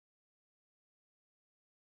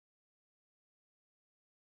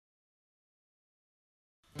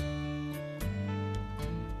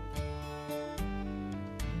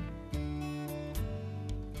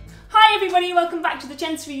everybody, welcome back to the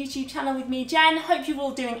Jencery YouTube channel with me, Jen. Hope you're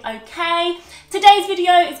all doing okay. Today's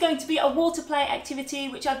video is going to be a water play activity,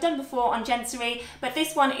 which I've done before on Jencery, but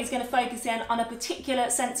this one is going to focus in on a particular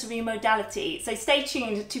sensory modality. So stay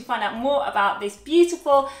tuned to find out more about this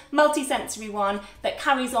beautiful multi-sensory one that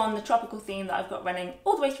carries on the tropical theme that I've got running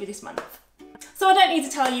all the way through this month. So I don't need to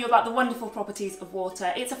tell you about the wonderful properties of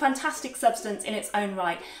water. It's a fantastic substance in its own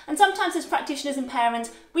right. And sometimes as practitioners and parents,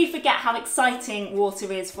 we forget how exciting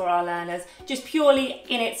water is for our learners, just purely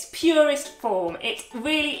in its purest form. It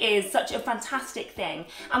really is such a fantastic thing,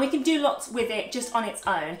 and we can do lots with it just on its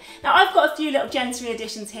own. Now I've got a few little Jencery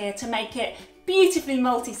additions here to make it beautifully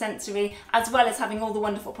multi-sensory, as well as having all the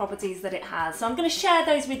wonderful properties that it has. So I'm going to share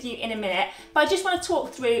those with you in a minute, but I just want to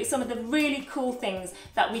talk through some of the really cool things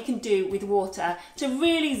that we can do with water to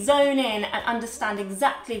really zone in and understand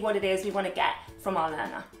exactly what it is we want to get from our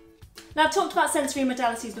learner. Now, I've talked about sensory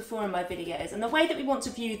modalities before in my videos, and the way that we want to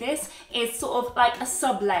view this is sort of like a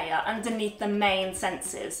sub-layer underneath the main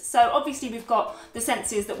senses. So obviously we've got the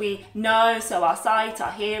senses that we know, so our sight,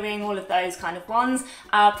 our hearing, all of those kind of ones,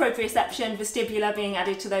 proprioception, vestibular being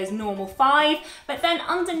added to those normal 5, but then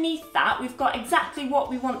underneath that we've got exactly what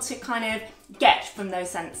we want to kind of get from those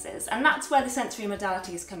senses, and that's where the sensory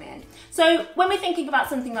modalities come in. So when we're thinking about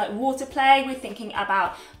something like water play, we're thinking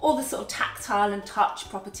about all the sort of tactile and touch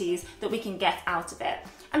properties that we can get out of it.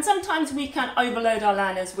 And sometimes we can overload our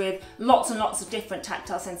learners with lots and lots of different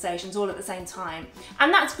tactile sensations all at the same time,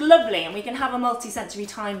 and that's lovely, and we can have a multi-sensory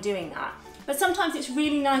time doing that. But sometimes it's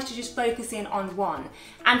really nice to just focus in on one.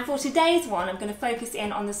 And for today's one, I'm going to focus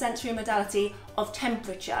in on the sensory modality of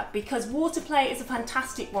temperature, because water play is a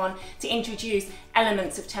fantastic one to introduce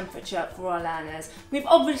elements of temperature for our learners. We've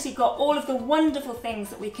obviously got all of the wonderful things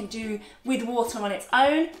that we can do with water on its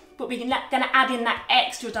own, but we're going to add in that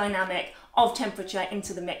extra dynamic of temperature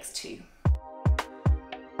into the mix too.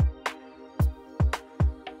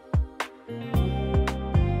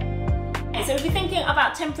 So if you're thinking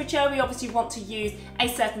about temperature, we obviously want to use a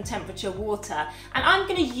certain temperature water, and I'm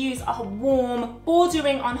going to use a warm,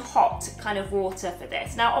 bordering on hot kind of water for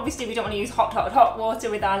this. Now obviously we don't want to use hot water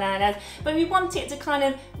with our learners, but we want it to kind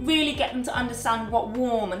of really get them to understand what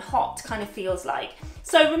warm and hot kind of feels like.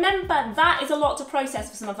 So remember, that is a lot to process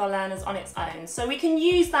for some of our learners on its own. So we can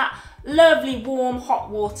use that lovely warm hot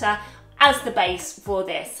water as the base for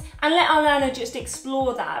this, and let our learner just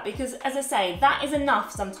explore that, because as I say, that is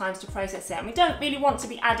enough sometimes to process it, and we don't really want to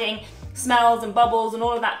be adding smells and bubbles and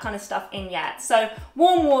all of that kind of stuff in yet. So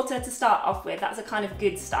warm water to start off with, that's a kind of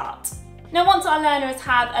good start. Now once our learner has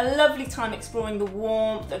had a lovely time exploring the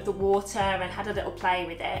warmth of the water and had a little play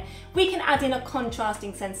with it, we can add in a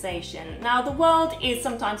contrasting sensation. Now the world is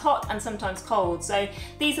sometimes hot and sometimes cold, so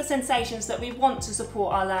these are sensations that we want to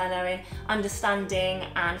support our learner in understanding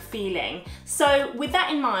and feeling. So with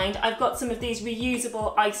that in mind, I've got some of these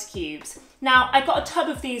reusable ice cubes. Now, I got a tub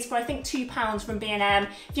of these for I think £2 from B&M.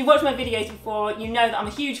 If you've watched my videos before, you know that I'm a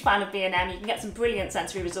huge fan of B&M. You can get some brilliant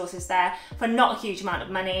sensory resources there for not a huge amount of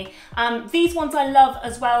money. These ones I love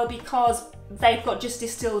as well because they've got just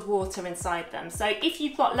distilled water inside them. So if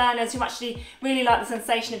you've got learners who actually really like the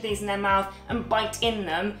sensation of these in their mouth and bite in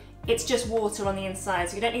them, it's just water on the inside,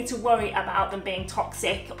 so you don't need to worry about them being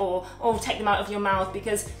toxic or take them out of your mouth,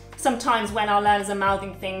 because sometimes when our learners are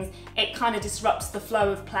mouthing things, it kind of disrupts the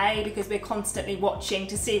flow of play because we're constantly watching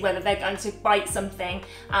to see whether they're going to bite something,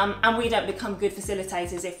 and we don't become good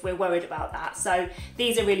facilitators if we're worried about that. So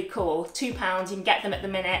these are really cool. £2, you can get them at the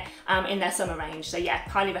minute in their summer range, so yeah,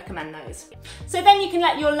 highly recommend those. So then you can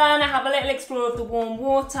let your learner have a little explore of the warm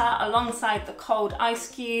water alongside the cold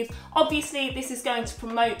ice cubes. Obviously this is going to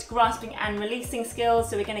promote grasping and releasing skills,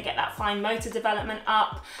 so we're going to get that fine motor development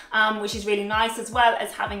up, which is really nice, as well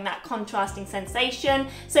as having that contrasting sensation.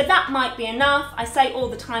 So that might be enough. I say all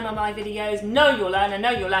the time on my videos, know your learner, know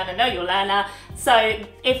your learner, know your learner. So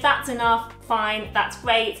if that's enough, fine, that's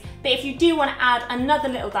great. But if you do want to add another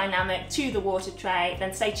little dynamic to the water tray,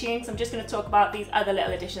 then stay tuned, because I'm just going to talk about these other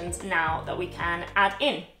little additions now that we can add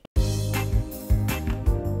in.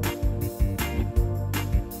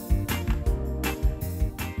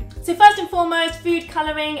 So first and foremost, food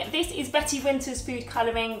colouring. This is Betty Winter's food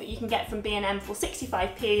colouring that you can get from B&M for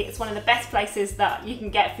 65p. It's one of the best places that you can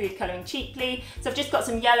get food colouring cheaply. So I've just got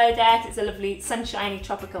some yellow there, 'cause it's a lovely sunshiny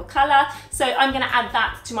tropical colour. So I'm going to add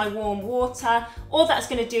that to my warm water. All that's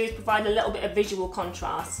going to do is provide a little bit of visual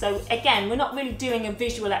contrast. So again, we're not really doing a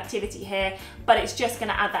visual activity here, but it's just going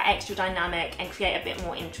to add that extra dynamic and create a bit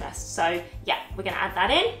more interest. So yeah, we're going to add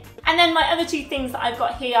that in. And then my other two things that I've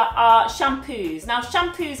got here are shampoos. Now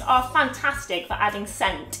shampoos are fantastic fantastic for adding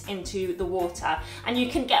scent into the water, and you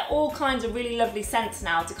can get all kinds of really lovely scents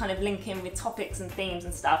now to kind of link in with topics and themes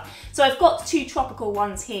and stuff. So I've got 2 tropical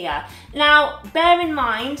ones here. Now bear in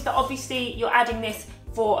mind that obviously you're adding this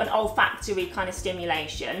for an olfactory kind of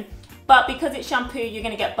stimulation, but because it's shampoo, you're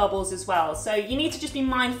going to get bubbles as well. So you need to just be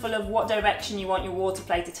mindful of what direction you want your water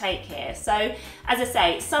play to take here. So as I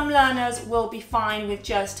say, some learners will be fine with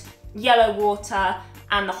just yellow water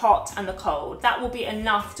and the hot and the cold. That will be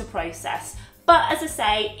enough to process. But as I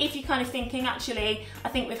say, if you're kind of thinking, actually, I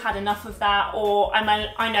think we've had enough of that, or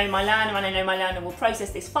I know my learner and I know my learner will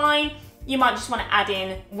process this fine, you might just want to add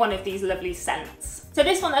in one of these lovely scents. So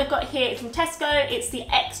this one that I've got here is from Tesco. It's the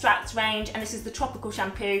Extract range, and this is the tropical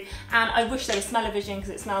shampoo, and I wish there was smell-o-vision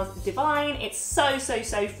because it smells divine. It's so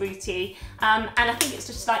fruity, and I think it's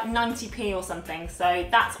just like 90p or something, so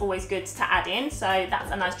that's always good to add in. So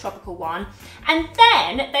that's a nice tropical one. And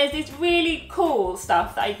then there's this really cool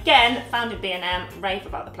stuff that I again found in B&M, rave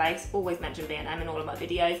about the place, always mention B&M in all of my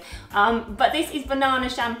videos, but this is banana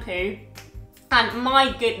shampoo. And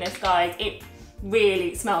my goodness, guys, it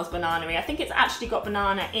really smells banana-y. I think it's actually got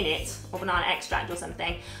banana in it, or banana extract or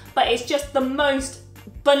something, but it's just the most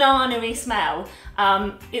banana-y smell.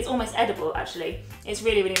 It's almost edible, actually. It's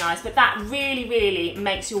really nice, but that really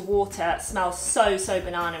makes your water smell so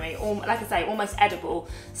banana-y, like I say, almost edible.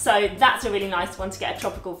 So that's a really nice one to get a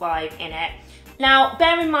tropical vibe in it. Now,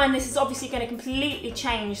 bear in mind, this is obviously going to completely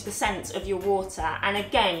change the scent of your water, and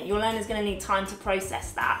again, your learner's going to need time to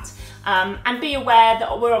process that. And be aware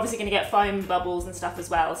that we're obviously going to get foam bubbles and stuff as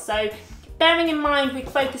well. So bearing in mind we're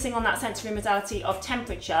focusing on that sensory modality of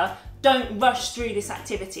temperature, don't rush through this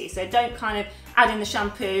activity. So don't kind of add in the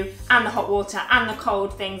shampoo and the hot water and the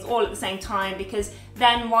cold things all at the same time, because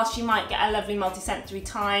then whilst you might get a lovely multi-sensory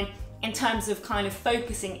time, in terms of kind of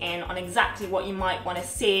focusing in on exactly what you might want to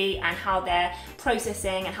see and how they're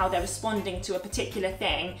processing and how they're responding to a particular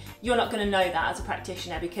thing, you're not going to know that as a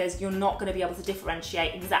practitioner, because you're not going to be able to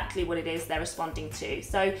differentiate exactly what it is they're responding to.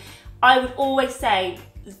 So I would always say,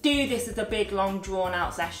 do this as a big, long, drawn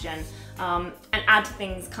out session, and add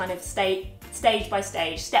things kind of stage by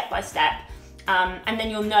stage, step by step, and then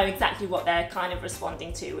you'll know exactly what they're kind of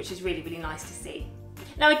responding to, which is really nice to see.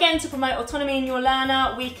 Now again, to promote autonomy in your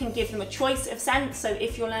learner, we can give them a choice of scents. So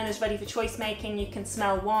if your learner's ready for choice making, you can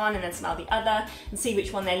smell one and then smell the other and see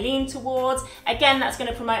which one they lean towards. Again, that's going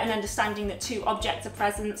to promote an understanding that 2 objects are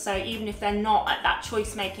present. So even if they're not at that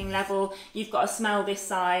choice making level, you've got to smell this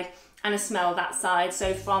side and a smell that side.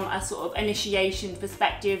 So from a sort of initiation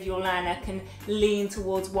perspective, your learner can lean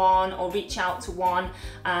towards one or reach out to one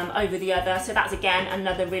over the other. So that's again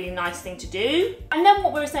another really nice thing to do. And then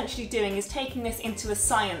what we're essentially doing is taking this into a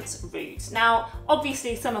science route. Now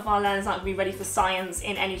obviously some of our learners aren't going to be ready for science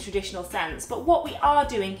in any traditional sense, but what we are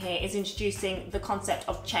doing here is introducing the concept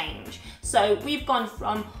of change. So we've gone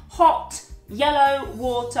from hot yellow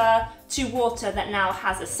water to water that now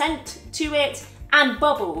has a scent to it, and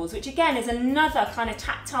bubbles, which again is another kind of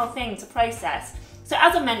tactile thing to process. So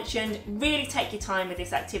as I mentioned, really take your time with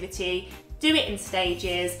this activity, do it in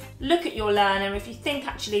stages, look at your learner. If you think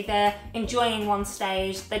actually they're enjoying one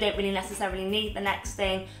stage, they don't really necessarily need the next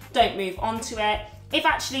thing, don't move on to it. If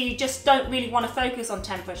actually you just don't really want to focus on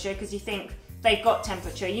temperature because you think they've got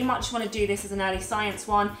temperature, you might just want to do this as an early science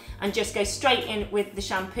one and just go straight in with the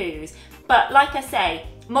shampoos. But like I say,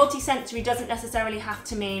 multi-sensory doesn't necessarily have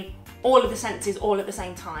to mean all of the senses all at the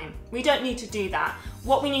same time. We don't need to do that.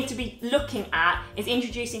 What we need to be looking at is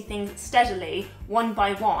introducing things steadily, one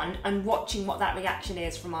by one, and watching what that reaction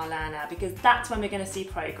is from our learner, because that's when we're going to see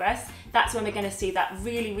progress. That's when we're going to see that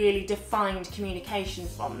really defined communication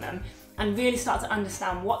from them, and really start to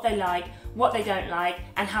understand what they like, what they don't like,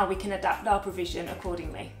 and how we can adapt our provision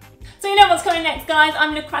accordingly. So you know what's coming next, guys.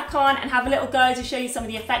 I'm going to crack on and have a little go to show you some of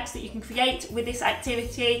the effects that you can create with this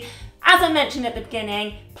activity. As I mentioned at the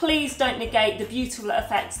beginning, please don't negate the beautiful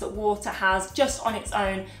effects that water has just on its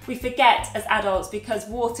own. We forget as adults, because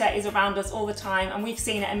water is around us all the time and we've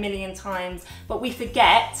seen it a million times, but we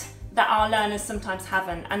forget that our learners sometimes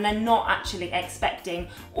haven't, and they're not actually expecting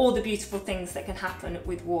all the beautiful things that can happen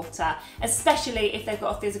with water, especially if they've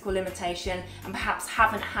got a physical limitation and perhaps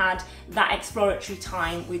haven't had that exploratory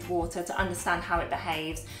time with water to understand how it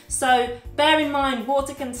behaves. So bear in mind,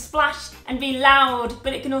 water can splash and be loud,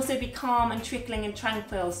 but it can also be calm and trickling and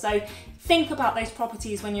tranquil. So think about those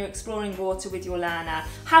properties when you're exploring water with your learner.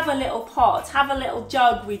 Have a little pot, have a little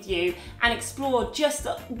jug with you, and explore just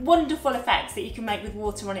the wonderful effects that you can make with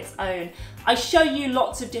water on its own. I show you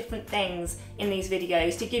lots of different things in these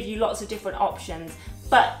videos to give you lots of different options.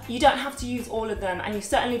 but you don't have to use all of them, and you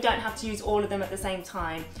certainly don't have to use all of them at the same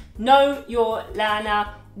time. Know your learner,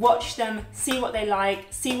 watch them, see what they like,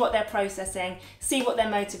 see what they're processing, see what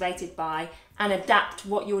they're motivated by, and adapt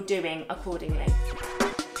what you're doing accordingly.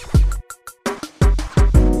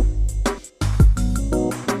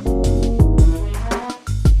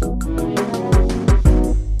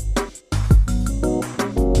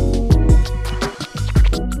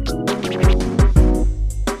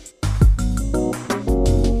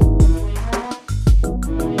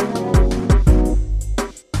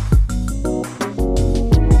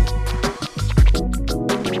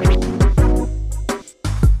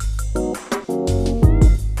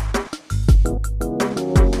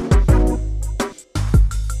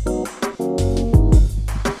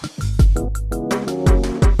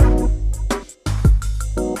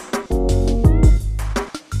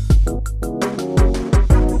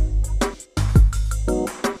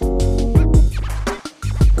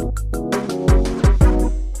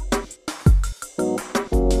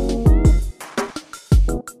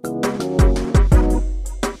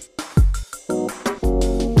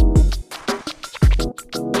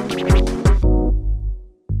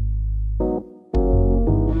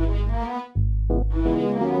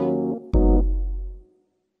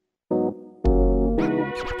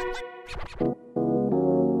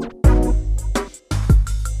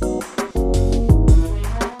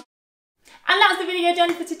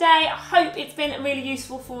 Done for today. I hope it's been really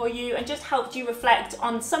useful for you and just helped you reflect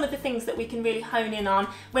on some of the things that we can really hone in on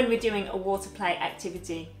when we're doing a water play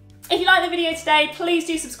activity. If you like the video today, please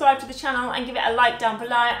do subscribe to the channel and give it a like down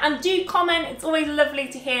below, and do comment. It's always lovely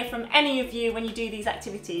to hear from any of you when you do these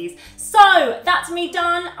activities. So that's me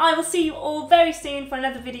done. I will see you all very soon for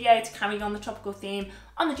another video to carry on the tropical theme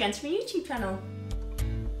on the Gentry YouTube channel.